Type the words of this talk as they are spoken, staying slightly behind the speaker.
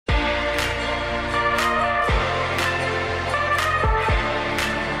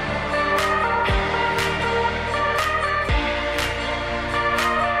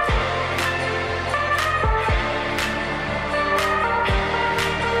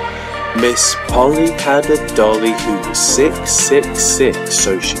Miss Polly had a dolly who was sick, sick, sick,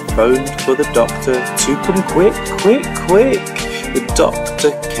 so she phoned for the doctor to come quick, quick, quick. The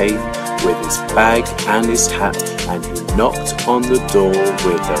doctor came with his bag and his hat, and he knocked on the door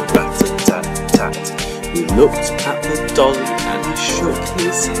with a rat-a-tat-tat. He looked at the dolly and he shook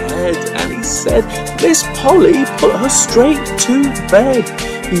his head, and he said, Miss Polly, put her straight to bed.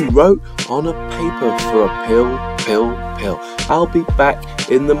 He wrote on a paper for a pill, pill, pill. I'll be back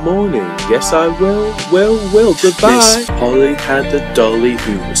in the morning. Yes, I will, goodbye. Miss Polly had a dolly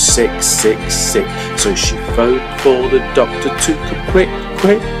who was sick, sick, sick, so she phoned for the doctor to come quick,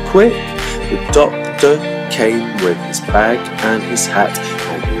 quick, quick. The doctor came with his bag and his hat,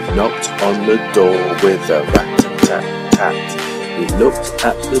 and he knocked on the door with a rat-a-tat-tat. He looked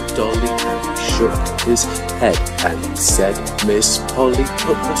at the dolly and he shook his head, and he said, Miss Polly,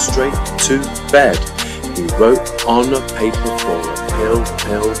 put her straight to bed. He wrote on a paper for a pill,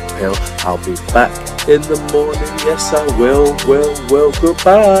 pill, pill. I'll be back in the morning. Yes, I will,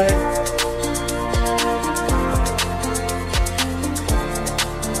 goodbye.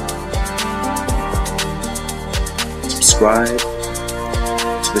 Subscribe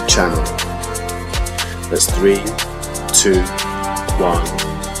to the channel. That's 3, 2, 1,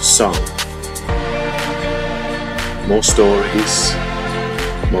 song. More stories,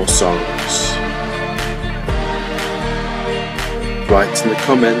 more songs. Write in the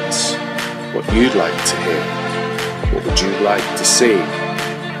comments what you'd like to hear. What would you like to see?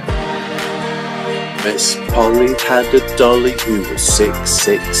 Miss Polly had a dolly who was sick,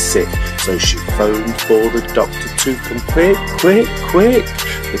 sick, sick, so she phoned for the doctor to come quick, quick, quick.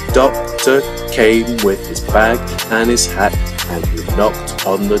 The doctor came with his bag and his hat, and he knocked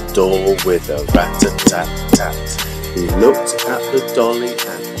on the door with a rat-a-tat-tat. He looked at the dolly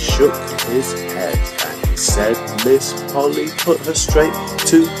and he shook his head, and he said, Miss Polly, put her straight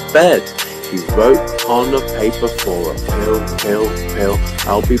to bed. He wrote on a paper for a pill, pill, pill.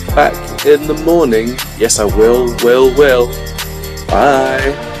 I'll be back in the morning. Yes, I will.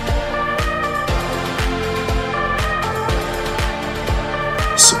 Bye.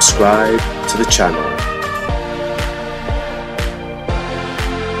 Subscribe to the channel.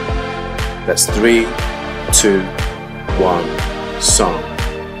 That's 3, 2, 1, song.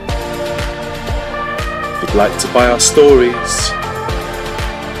 If you'd like to buy our stories,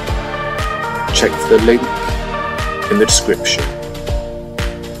 check the link in the description.